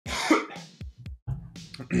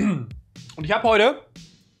Und ich habe heute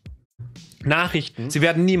Nachrichten. Sie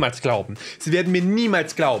werden niemals glauben. Sie werden mir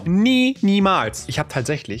niemals glauben. Niemals. Ich habe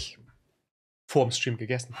tatsächlich vor dem Stream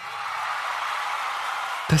gegessen.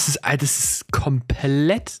 Das ist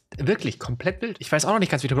komplett, wirklich komplett wild. Ich weiß auch noch nicht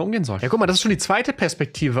ganz, wie ich damit umgehen soll. Ja, guck mal, das ist schon die zweite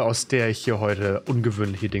Perspektive, aus der ich hier heute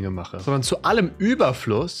ungewöhnliche Dinge mache. Sondern zu allem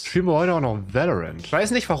Überfluss spielen wir heute auch noch Valorant. Ich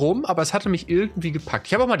weiß nicht warum, aber es hatte mich irgendwie gepackt.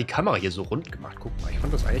 Ich habe auch mal die Kamera hier so rund gemacht. Guck mal, ich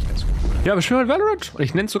fand das eigentlich ganz gut. Ja, wir spielen heute Valorant. Und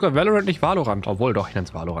ich nenne es sogar Valorant, nicht Valorant. Obwohl, doch, ich nenne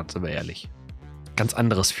es Valorant, sind wir ehrlich. Ganz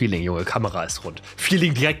anderes Feeling, Junge. Kamera ist rund.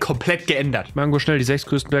 Feeling direkt komplett geändert. Machen wir schnell die 6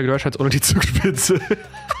 größten Berge Deutschlands ohne die Zugspitze.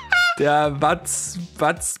 Der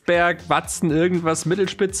Watzberg, Watzen, irgendwas,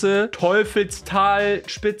 Mittelspitze,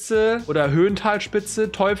 Teufelstalspitze oder Höhentalspitze,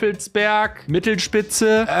 Teufelsberg,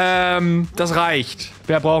 Mittelspitze. Das reicht.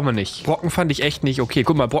 Mehr brauchen wir nicht. Brocken fand ich echt nicht okay.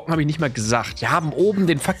 Guck mal, Brocken habe ich nicht mal gesagt. Wir haben oben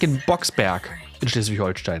den fucking Boxberg in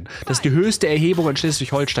Schleswig-Holstein. Das ist die höchste Erhebung in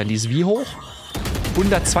Schleswig-Holstein. Die ist wie hoch?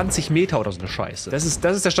 120 Meter oder so eine Scheiße. Das ist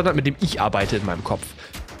der Standard, mit dem ich arbeite in meinem Kopf.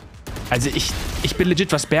 Also ich bin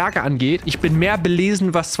legit, was Berge angeht. Ich bin mehr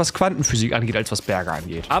belesen, was Quantenphysik angeht, als was Berge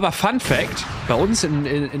angeht. Aber Fun Fact, bei uns in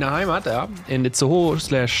der Heimat, ja, in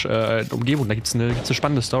Itzehoe/Umgebung, da gibt's eine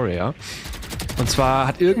spannende Story, ja. Und zwar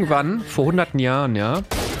hat irgendwann, vor hunderten Jahren, ja,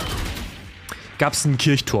 gab es einen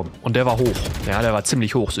Kirchturm und der war hoch. Ja, der war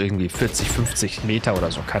ziemlich hoch, so irgendwie 40, 50 Meter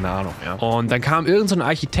oder so, keine Ahnung. Ja. Und dann kam irgend so ein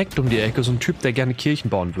Architekt um die Ecke, so ein Typ, der gerne Kirchen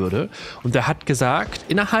bauen würde. Und der hat gesagt,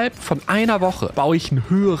 innerhalb von einer Woche baue ich einen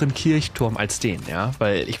höheren Kirchturm als den, ja,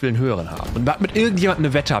 weil ich will einen höheren haben. Und hat mit irgendjemandem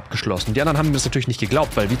eine Wette abgeschlossen. Die anderen haben mir das natürlich nicht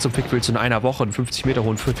geglaubt, weil wie zum Fick willst du in einer Woche einen 50 Meter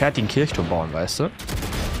hohen, fertigen Kirchturm bauen, weißt du?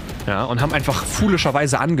 Ja, und haben einfach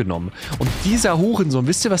foolischerweise angenommen. Und dieser Hurensohn,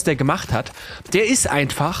 wisst ihr, was der gemacht hat? Der ist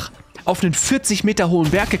einfach auf einen 40 Meter hohen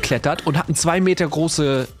Berg geklettert und hat eine 2 Meter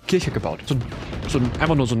große Kirche gebaut.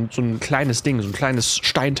 Einfach nur so ein kleines Ding, so ein kleines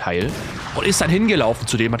Steinteil. Und ist dann hingelaufen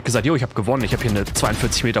zu dem, hat gesagt, jo, ich habe gewonnen, ich habe hier eine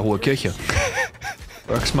 42 Meter hohe Kirche.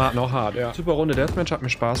 Work smart, noch hart, ja. Super Runde Deathmatch, hat mir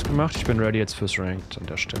Spaß gemacht. Ich bin ready jetzt fürs Ranked an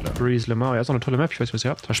der Stelle. Breeze Lemar, ja, ist noch eine tolle Map, ich weiß nicht, was ihr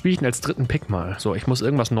habt. Was spiele ich denn als dritten Pick mal? So, ich muss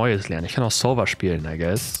irgendwas Neues lernen. Ich kann auch sowas spielen, I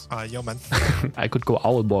guess. Yo, man. I could go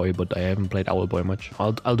Owlboy, but I haven't played Owlboy much.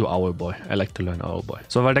 I'll do Owlboy. I like to learn Owlboy.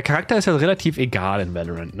 So, weil der Charakter ist ja relativ egal in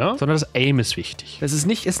Valorant, ne? Sondern das Aim ist wichtig. Es ist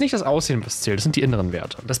nicht das Aussehen, was zählt. Das sind die inneren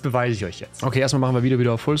Werte. Das beweise ich euch jetzt. Okay, erstmal machen wir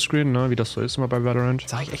wieder auf Fullscreen, ne? Wie das so ist immer bei Valorant.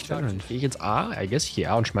 Sag ich echt Valorant? Gehe ich jetzt A? I guess ich gehe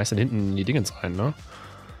A und schmeiß dann hinten die Dingens rein, ne?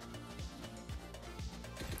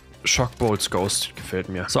 Shockbolts Ghost gefällt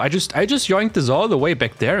mir. So I just yoink this all the way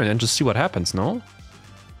back there and then just see what happens, no?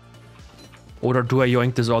 Oder do I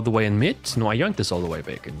yoink this all the way in mid? No, I yoink this all the way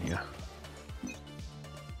back in here.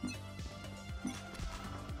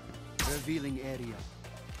 Revealing area.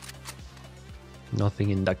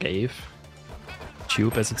 Nothing in the cave.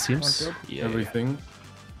 Tube as it seems. Yeah. Everything.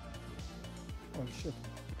 Oh shit.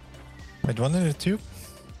 Wait, one in the tube?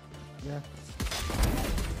 Yeah.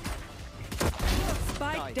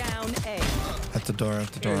 Spike down A. At the door.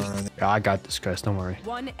 Yeah, I got this, guys. Don't worry.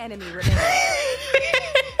 One enemy remaining.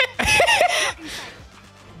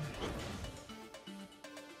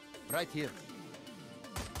 Right here.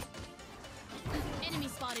 Enemy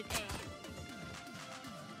spotted A.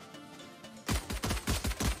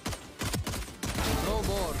 No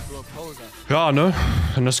more to oppose us. Ja, ne?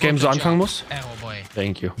 Wenn das Game so anfangen muss. Boy.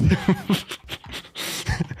 Thank you.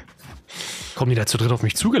 Kommen die da zu dritt auf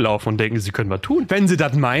mich zugelaufen und denken, sie können was tun. Wenn sie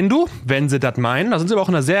das meinen, du. Wenn sie das meinen. Da sind sie aber auch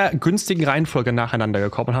in einer sehr günstigen Reihenfolge nacheinander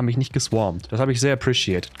gekommen und haben mich nicht geswarmt. Das habe ich sehr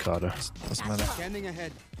appreciated gerade. Doesn't matter. Scanning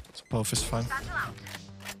ahead. So both is fine.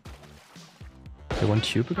 They want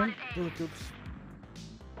tube again? Two tubes.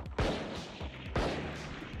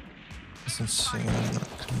 Doesn't see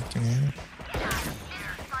anything here.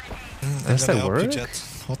 Does that work?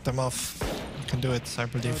 Hold them off. You can do it, I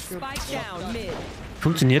believe. Spike down mid.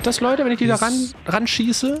 Funktioniert das, Leute, wenn ich die da ran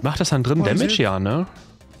schieße? Macht das dann drin Damage? Ja, ne?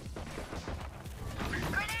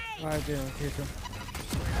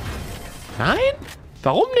 Nein?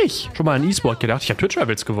 Warum nicht? Schon mal an E-Sport gedacht. Ich habe Twitch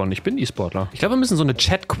Rivals gewonnen. Ich bin E-Sportler. Ich glaube, wir müssen so eine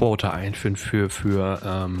Chat-Quote einführen für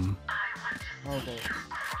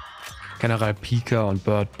General Pika und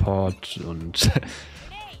Birdpod und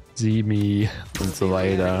Simi und so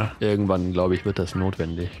weiter. Irgendwann, glaube ich, wird das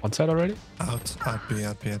notwendig. On-side already? Out B.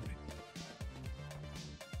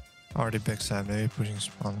 Already backside, maybe pushing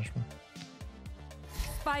spawners.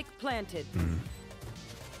 Spike planted.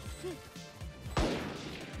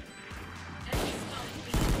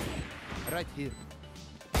 Right here.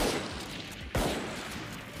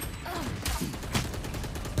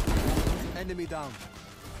 Enemy down.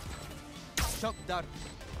 Shock dart.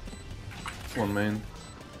 One main.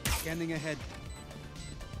 Scanning ahead.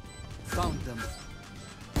 Found them.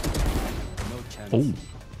 chance. Oh.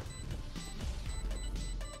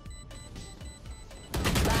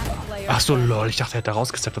 Last player. Ach so, lol. Ich dachte, er hat da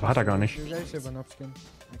rausgesteppt, aber hat er gar nicht. You guys have an upskin.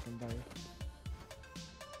 I can buy it.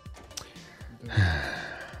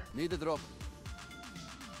 Need a drop.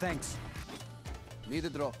 Thanks. Need a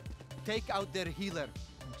drop. Take out their healer.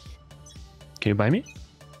 Can you buy me?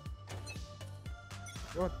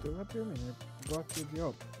 What do you mean? I got you the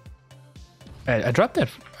op. I dropped that.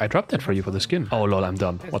 I dropped that for you for the skin. Oh lol, I'm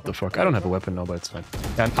dumb. What the fuck? I don't have a weapon now, but it's fine.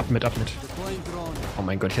 Ja, ab mit, ab mit. Deploying drone. Oh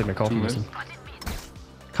mein Gott, ich hätte mir kaufen müssen.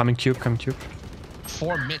 Coming Cube, coming Cube.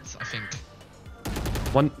 4 mids, I think.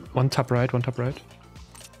 One top right, one top right.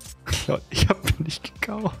 Lol, ich hab mir nicht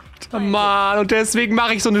gekauft. Oh Mann, und deswegen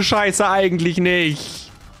mache ich so eine Scheiße eigentlich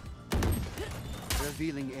nicht.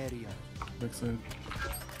 Revealing area. Backside.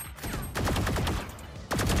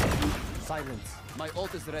 Silence. My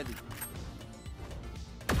ult is ready.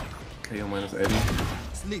 KO minus 80.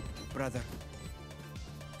 Sleep, brother.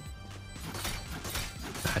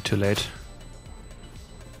 Ah, too late.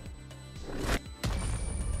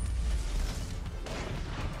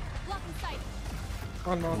 Blocking sight.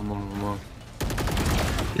 One more. One more.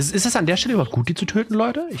 Ist es an der Stelle überhaupt gut, die zu töten,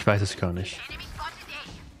 Leute? Ich weiß es gar nicht.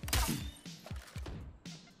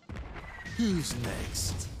 Who's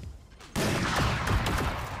next?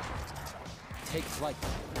 Take flight.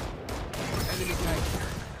 Enemy tank.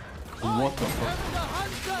 What the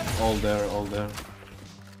fuck? All there, all there.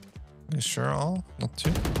 You sure all? Not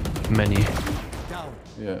two? Many. Down.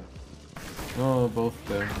 Yeah. No, both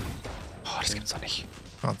there. Oh, das gibt's doch nicht.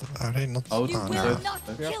 God, are they not? Out. You Oh, will no.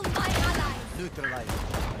 not kill my ally. Neutralize.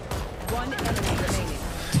 One enemy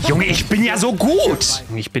remaining. Junge, ich bin ja so gut!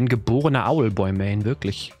 Ich bin geborener Owlboy-Main,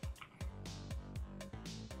 wirklich.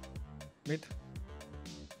 Mid.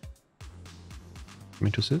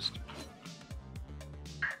 Mit Assist.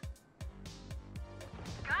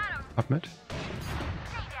 Ab mit.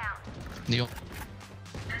 Neo.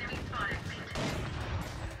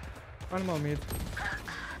 One more mid.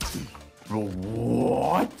 Bro,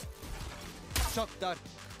 what? Shock dart.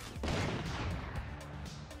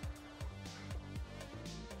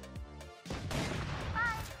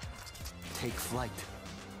 Take flight.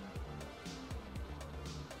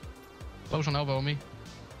 Close on elbow on me.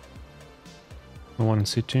 One in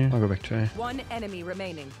CT. I'll go back to A. One enemy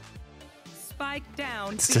remaining. Spike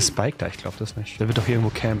down. Ist der Spike da? Ich glaube das nicht. Der wird doch hier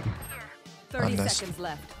irgendwo campen. 30 Unless- seconds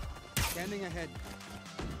left. Scanning ahead.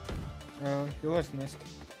 He lost nest.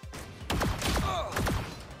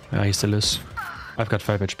 Ja, he still is. I've got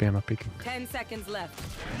 5 HP, I'm not peeking. 10 seconds left.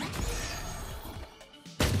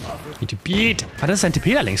 Beat! Ah, das ist ein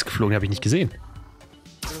TP da längs geflogen, habe ich nicht gesehen.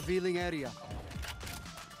 Revealing area.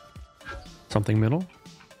 Something middle.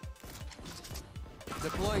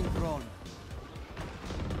 Deploying drone.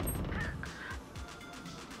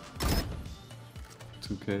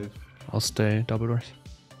 Two cave. I'll stay double doors.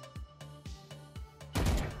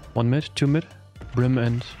 One mid, two mid. Brim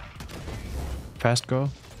and fast go.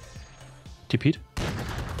 TP'd.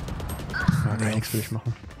 Ja, kann ich nichts für dich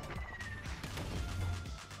machen.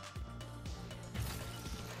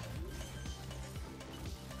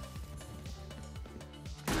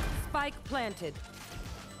 Spike planted.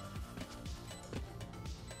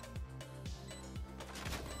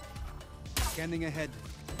 Scanning ahead.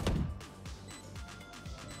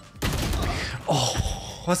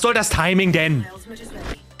 Was soll das Timing denn?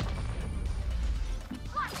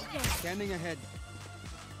 Scanning ahead.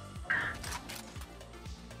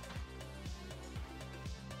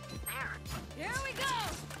 Here we go.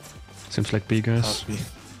 Seems like B guys. Be.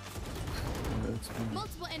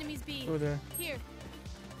 Multiple enemies B. Two there. Here.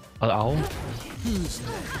 Ow.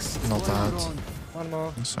 Not out. Drone. One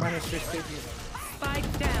more. So- Minus 50.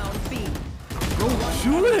 Spike down B.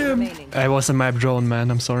 Shoot him! Remaining. I was a map drone, man.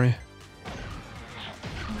 I'm sorry.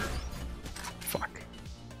 Fuck.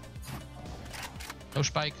 No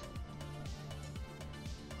spike.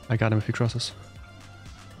 I got him if he crosses.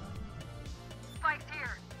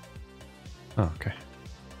 Oh, okay.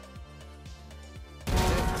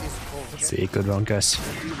 Left is cold. See, good round, guys.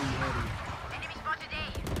 Revealing area.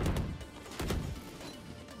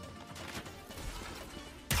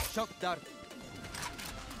 Shock dart.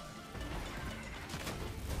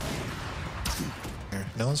 Here.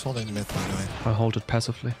 No one's holding the mid, by the way. I'll hold it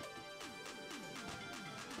passively.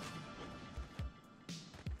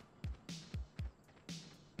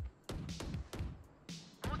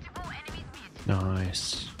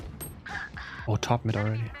 Nice. Oh, top mid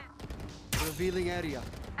already. Revealing area.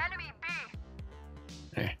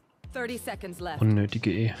 Nee, 30 seconds left.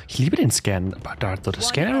 unnötige E. Ich liebe den Scan, aber der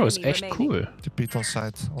Scan Arrow ist echt cool. The beat on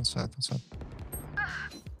side, on side, on side.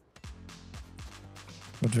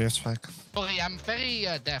 But we have spike. Sorry, I'm very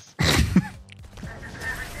deaf.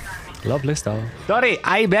 Lovely stuff. Sorry,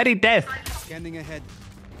 I very deaf. Scanning ahead.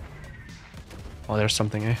 Oh, there's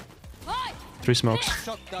something, eh? 3 smokes.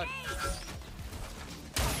 Shot done.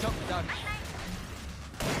 Shot done.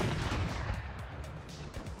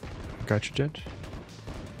 Gotcha, Jet.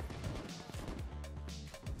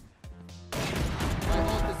 My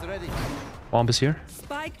ult is ready. Bomb is here.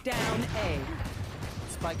 Spike down A.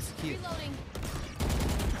 Spike's here. Reloading.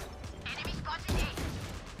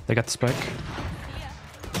 They got the spike.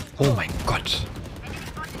 Oh my god.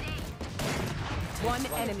 One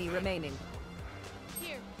enemy remaining.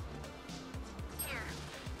 Here. Here.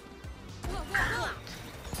 Whoa, whoa, whoa.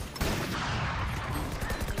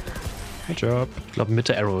 Good job. Ich glaube,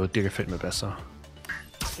 Mitte Arrow, dir gefällt mir besser.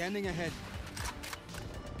 Scanning ahead.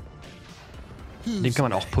 Den kann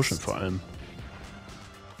man auch pushen vor allem.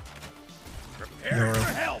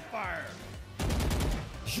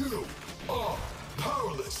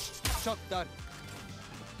 Shot done.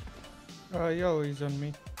 Yellow is on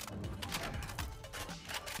me.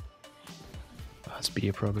 Das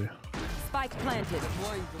B probably. Spike planted.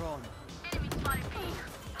 Deploying drone.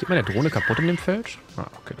 Geht meine Drohne kaputt in dem Feld? Ah,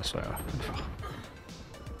 okay, das war ja einfach.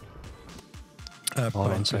 Oh,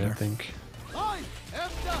 Point inside, I there. think. I am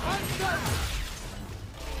the hunter.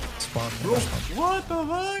 Spawn. What the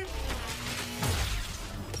fuck?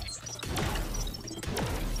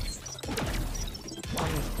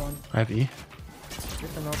 One is gone. I have E.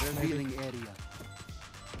 Get an up, maybe. Revealing area.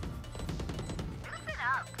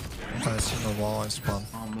 I see the wall and spawn.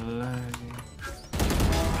 I'm lagging.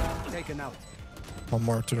 Taken out. One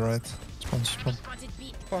more to the right. Spawn, spawn. Spotted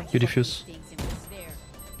beat. You defuse. Things in this there.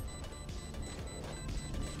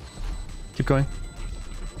 Keep going.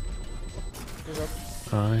 He's up.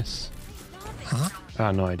 Nice. Huh?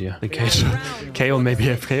 Ah, no idea. The KO maybe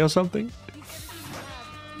FK or something?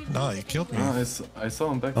 No, you killed me. No, I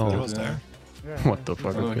saw him back Oh. He there. was yeah. there. Yeah. What the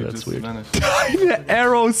fuck? Oh, Okay, he that's just weird. vanished. Deine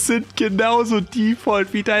Arrows sind genauso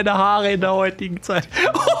default wie deine Haare in der heutigen Zeit.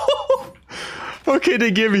 Okay,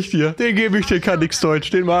 den gebe ich dir. Den gebe ich dir, kann nix Deutsch.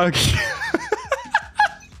 Den mag ich.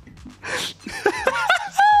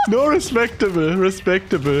 No, respectable.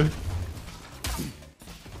 Respectable.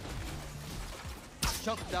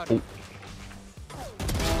 Shot done.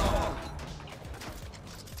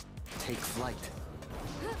 Take flight.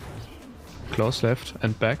 Close left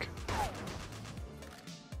and back.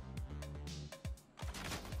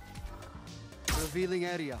 Revealing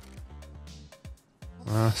area.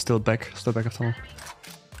 Still back. Still back of tunnel.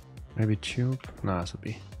 Maybe tube. Nah, it's a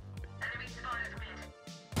B.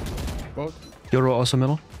 Both. Euro also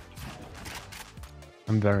middle.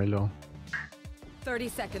 I'm very low. 30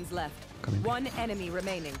 seconds left. Coming. One enemy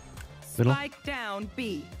remaining. Middle. Spike down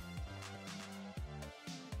B.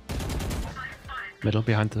 Middle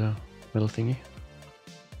behind the middle thingy.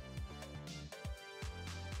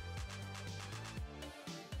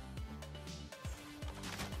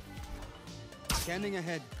 Scanning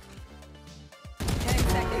ahead. 10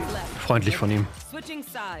 seconds left. Freundlich von ihm. Switching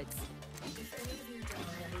sides.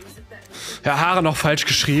 Ja, Haare noch falsch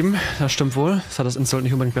geschrieben. Das stimmt wohl. Das hat das Insult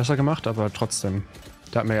nicht unbedingt besser gemacht, aber trotzdem.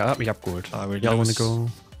 Der hat mich abgeholt. Ah, we're Yeah, I wanna lose. go.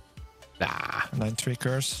 Ah. 9-3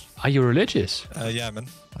 curse. Are you religious? Yeah, man.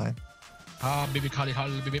 Hi. Ah, baby, Kali,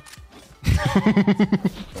 Kali, baby.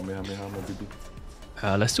 Hammer, baby.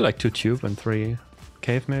 Let's do like 2 tube and 3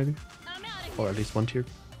 cave maybe. I'm out of Or at least 1 tube.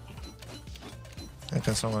 I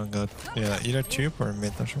can someone go. Yeah, either tube or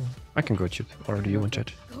mid or something. I can go tube. Or do you want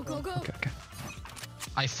chat? Go, go, go. Okay, okay.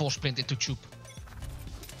 I full sprint into tube.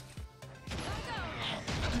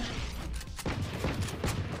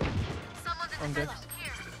 I'm dead.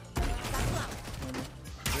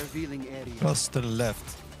 Revealing area. Plus to the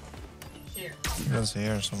left. He was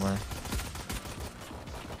here somewhere.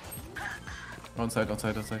 Outside.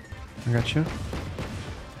 I got you.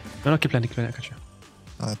 No, keep landing, I got you.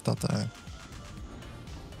 I thought I.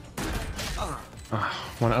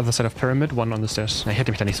 One other side of pyramid, one on the stairs. Ich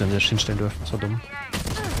hätte mich da nicht so hinstellen dürfen, das war dumm.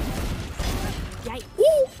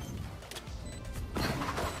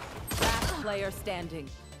 Last player standing.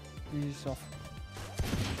 He's off.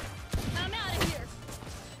 I'm out of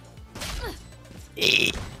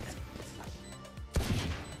here.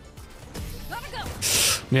 Gotta go.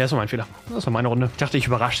 Nee, das war mein Fehler. Das war meine Runde. Ich dachte, ich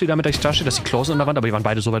überrasche sie damit, dass ich da stehe, dass sie close an der Wand, aber die waren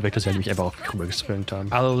beide so weit weg, dass sie mich einfach auf mich rübergespringt haben.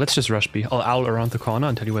 Let's just rush B. I'll owl around the corner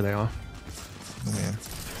and tell you where they are. Yeah.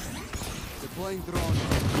 Deploying drone.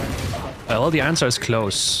 Well, the answer is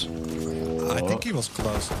close. I think he was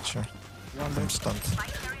close, actually. I'm stunned.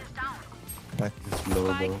 Back. It's low,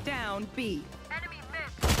 bro. Spike down B.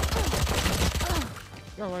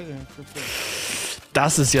 Yeah, why didn't you?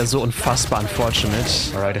 Das ist ja so unfassbar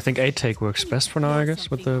unfortunate. Alright, I think A-Take works best for now, I guess,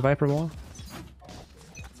 with the Viper Wall.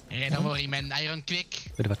 Yeah, don't worry, man. Iron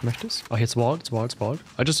quick. Bitte, was möchtest? Oh, jetzt Wall, it's Wall, it's Wall.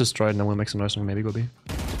 I just destroyed and then we'll make some noise and maybe go B.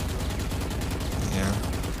 Yeah.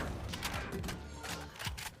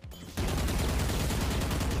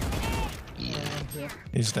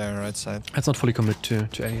 He's there, right side. Let's not fully commit to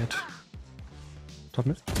A yet. Top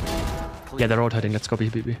mid? Yeah, they're rotating. Let's go B,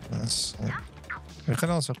 B, B. Yes. Yeah. We can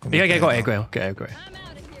also come. Yeah, go A, now. go A, go A, go A. I'm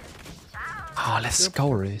out of here. Oh, let's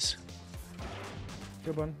go, Reese.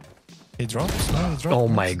 Good one. He dropped? No, he dropped. Oh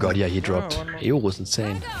my god, yeah, he dropped. one more. Ew, was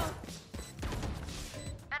insane. Go.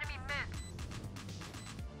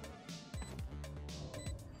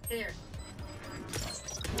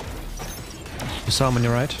 You saw him on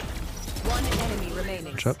your right. One enemy remaining.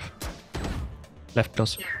 Good job. Left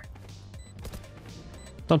close.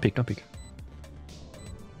 Don't peek, don't peek.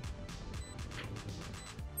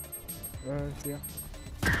 Yeah.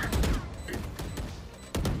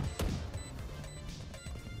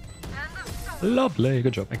 Lovely,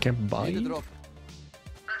 good job. I can't buy. Need a drop.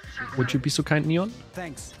 Would you be so kind, Neon?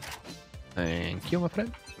 Thanks. Thank you, my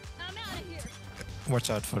friend. I'm out of here. Watch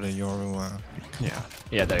out for the Yoru. Yeah.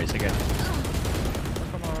 Yeah, there is again.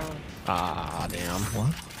 Come on. Ah, damn.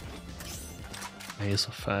 What? He is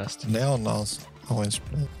so fast. Neon always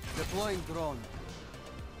play. Deploying drone.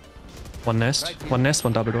 One nest,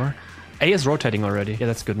 one double door. A is rotating already. Yeah,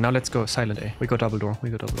 that's good. Now let's go silent A. We go double door.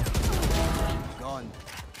 We go double door. Gone.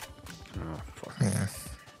 Oh, fuck. Yeah.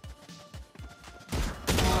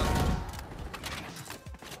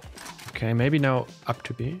 Okay, maybe now up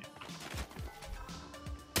to B.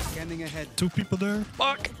 Scanning ahead. 2 people there.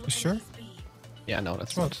 Fuck. You sure? Yeah, no,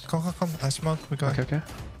 that's Come on, not. come. I smoke. We go. Okay, okay.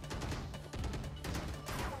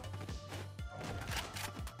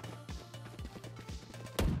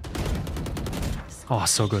 Oh,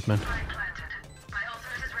 so good, man.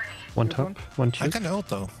 One top, one I tube. can ult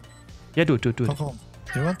though. Yeah, do it, do it, do it. Come.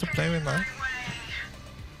 You want to play with mine?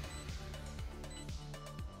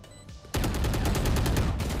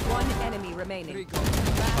 One enemy remaining.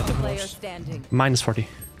 Last player standing. Minus 40.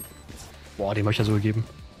 Boah, den hab ich ja so gegeben.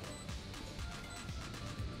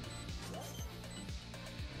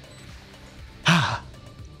 Ah.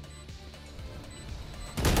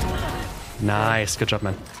 Nice, good job,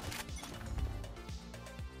 man.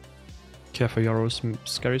 Care for Euro's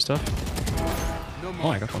scary stuff. No Oh,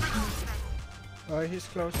 more. I got one. He's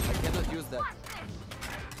close. I cannot use that.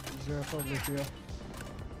 He's probably here.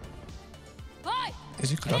 Hi. Is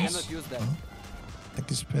he I close? cannot use that. I think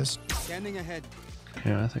he's pissed. Scanning ahead.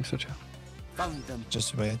 Yeah, I think so too. Found them.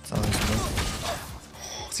 Just wait. I'll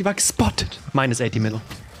smoke. Sie war gespotted. Minus 80 middle.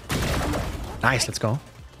 Nice, let's go.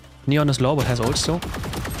 Neon is low, but has ult still.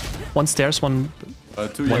 One stairs, one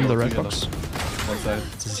 2 in yellow, the 2 red yellow. box. One side,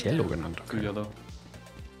 Das ist yellow genannt. 2 yellow.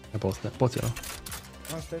 Ja, both yellow.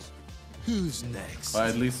 One stairs. Who's next?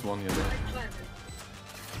 At least 1 yellow.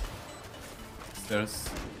 Stairs.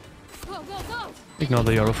 Go, go, go. Ignore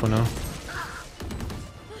the Euro for now.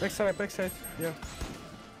 Backside, backside. Yeah.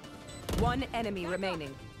 One enemy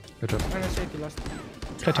remaining. Good job. Minus 80 last.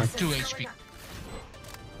 Playtime. 2 HP.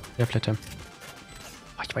 Ja, Playtime.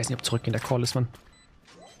 Oh, ich weiß nicht, ob zurückgehen der Call ist, Mann.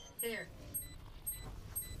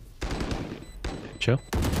 Chill.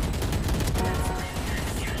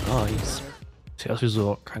 Nice. Sieht aus wie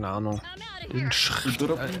so, keine Ahnung. I'm out of here. Irgendein Schritt.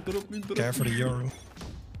 Drop. Care for the Yoru.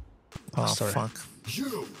 Oh, Sorry. fuck.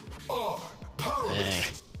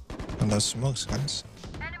 And those smokes, guys.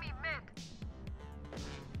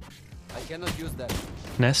 I cannot use that.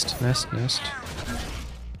 Nest.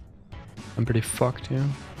 I'm pretty fucked here.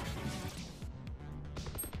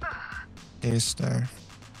 He's there.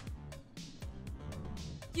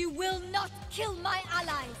 You will not kill my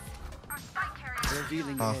allies.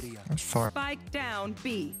 Revealing Oh, area. that's far. Spike down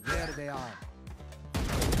B. There they are.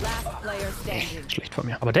 Last player standing. Schlecht von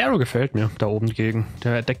mir. Aber der Arrow gefällt mir, da oben gegen.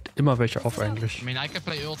 Der deckt immer welche auf eigentlich. I mean, I can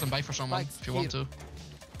play ult and buy for someone if you want to.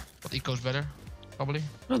 But eco's better, probably.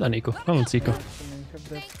 Na dann Eco. Dann uns Eco.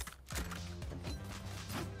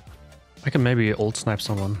 I can maybe ult snipe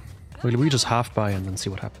someone. We just half buy and then see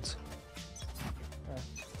what happens.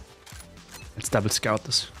 Let's double scout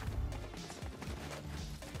this.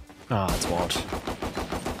 Ah, it's walled.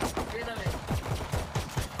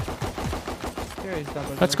 Yeah, he's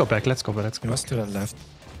double. Let's go back, let's go He back. was to the left.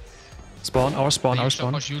 Spawn, our spawn, They our use so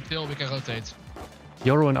spawn. much util, we can rotate.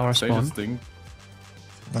 Euro in our Say this spawn. thing.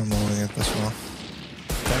 I'm holding it as well.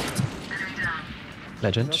 Tagged.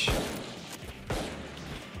 Legend.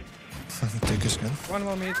 Take his gun. One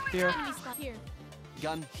more mid here. Enemy spot here.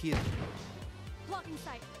 Gun here. Blocking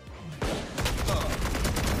sight.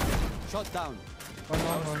 Shot down.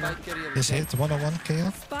 Spike carrier. He's hit 101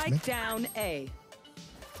 KO. Spike down A.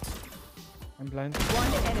 I'm blind.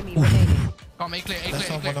 One enemy remaining. Come, A clear, A That's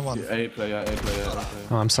clear, A not clear. 101. A player, A player, A player.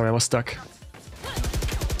 Oh, I'm sorry, I was stuck.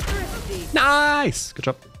 Nice! Good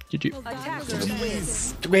job. GG. Attackers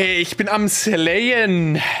win. Ich bin am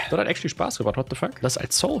Slayen. Das hat actually Spaß gemacht, what the fuck? Das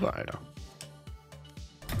als Solver, Alter.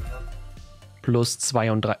 Plus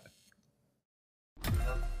 32.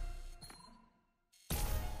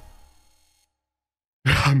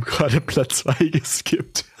 Wir haben gerade Platz 2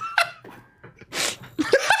 geskippt.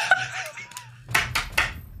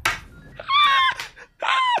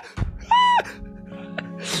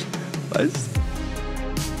 Was?